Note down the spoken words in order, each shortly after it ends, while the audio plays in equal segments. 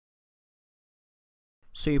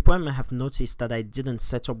So you probably have noticed that I didn't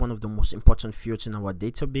set up one of the most important fields in our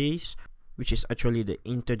database, which is actually the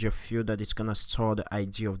integer field that is going to store the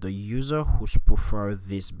ID of the user whose profile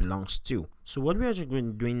this belongs to. So what we're actually going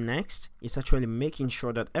to be doing next is actually making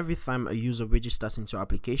sure that every time a user registers into our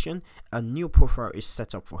application, a new profile is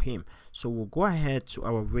set up for him. So we'll go ahead to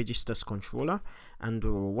our registers controller, and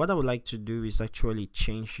what I would like to do is actually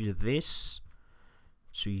change this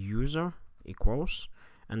to user equals,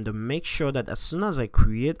 and to make sure that as soon as I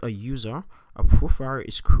create a user, a profile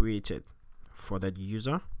is created for that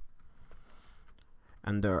user.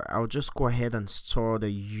 And I'll just go ahead and store the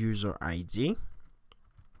user ID,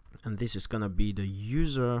 and this is gonna be the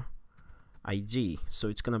user ID. So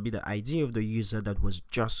it's gonna be the ID of the user that was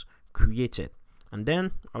just created, and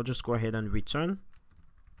then I'll just go ahead and return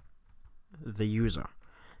the user.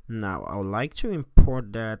 Now I would like to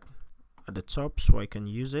import that at the top so I can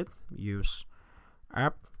use it. Use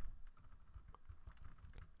app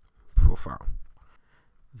profile.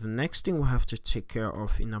 The next thing we have to take care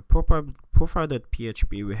of in a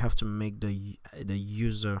profile.php, we have to make the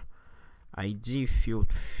user ID field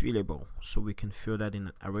fillable, so we can fill that in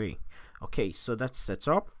an array. Okay, so that's set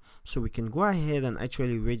up. So we can go ahead and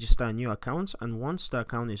actually register a new account, and once the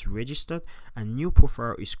account is registered, a new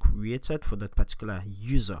profile is created for that particular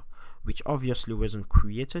user, which obviously wasn't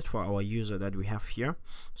created for our user that we have here.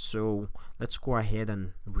 So let's go ahead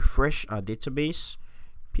and refresh our database.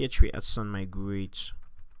 PHP @ migrate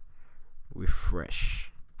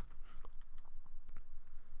refresh.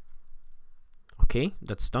 Okay,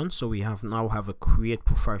 that's done. So we now have a create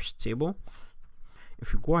profiles table.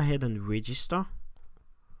 If you go ahead and register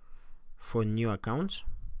for a new account,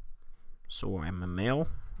 so I'm a male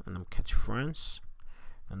and I'm Cathy France,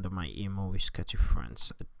 and my email is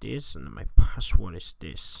cathyfrance at this, and my password is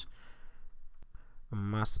this. A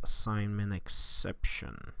mass assignment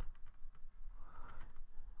exception.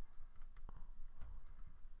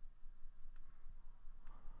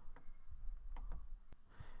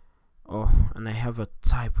 Oh, and I have a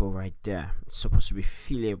typo right there. It's supposed to be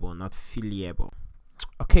fillable, not fillable.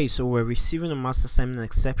 Okay, so we're receiving a mass assignment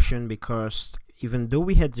exception because even though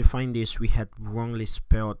we had defined this, I had wrongly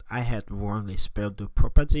spelled the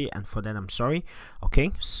property, and for that I'm sorry.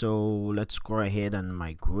 Okay, so let's go ahead and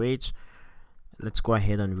migrate. Let's go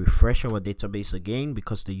ahead and refresh our database again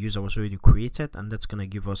because the user was already created, and that's gonna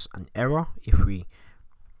give us an error if we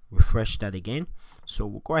refresh that again. So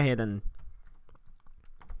we'll go ahead and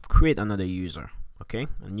create another user, okay,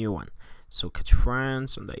 a new one. So Cathy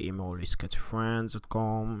France, and the email is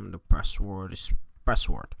cathyfrance.com, the password is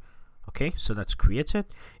password. Okay, so that's created.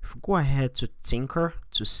 If we go ahead to Tinker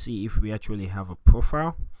to see if we actually have a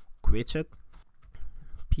profile created,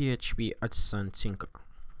 PHP @ Tinker,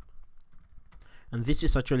 and this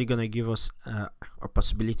is actually going to give us a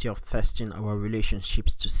possibility of testing our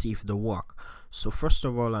relationships to see if they work. So first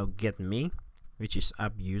of all, I'll get me, which is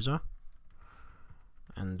app user,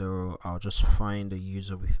 and I'll just find the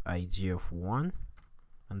user with ID of 1,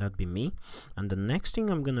 and that'd be me. And the next thing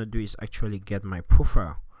I'm gonna do is actually get my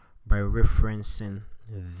profile by referencing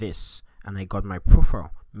this, and I got my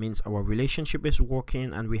profile, means our relationship is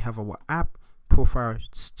working, and we have our app profile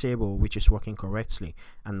table which is working correctly,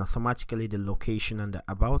 and automatically the location and the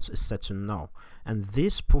about is set to null. And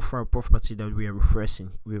this profile property that we are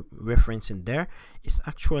referencing there is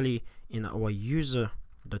actually in our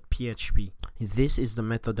user.php. This is the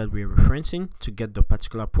method that we are referencing to get the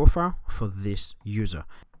particular profile for this user.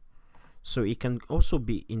 So it can also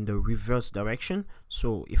be in the reverse direction.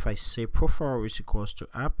 So if I say profile is equals to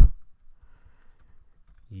app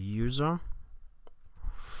user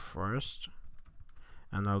first,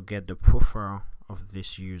 and I'll get the profile of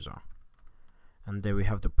this user, and there we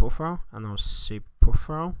have the profile, and I'll say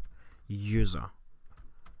profile user,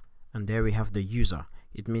 and there we have the user.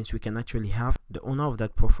 It means we can actually have the owner of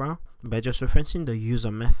that profile by just referencing the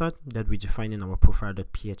user method that we define in our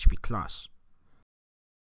profile.php class.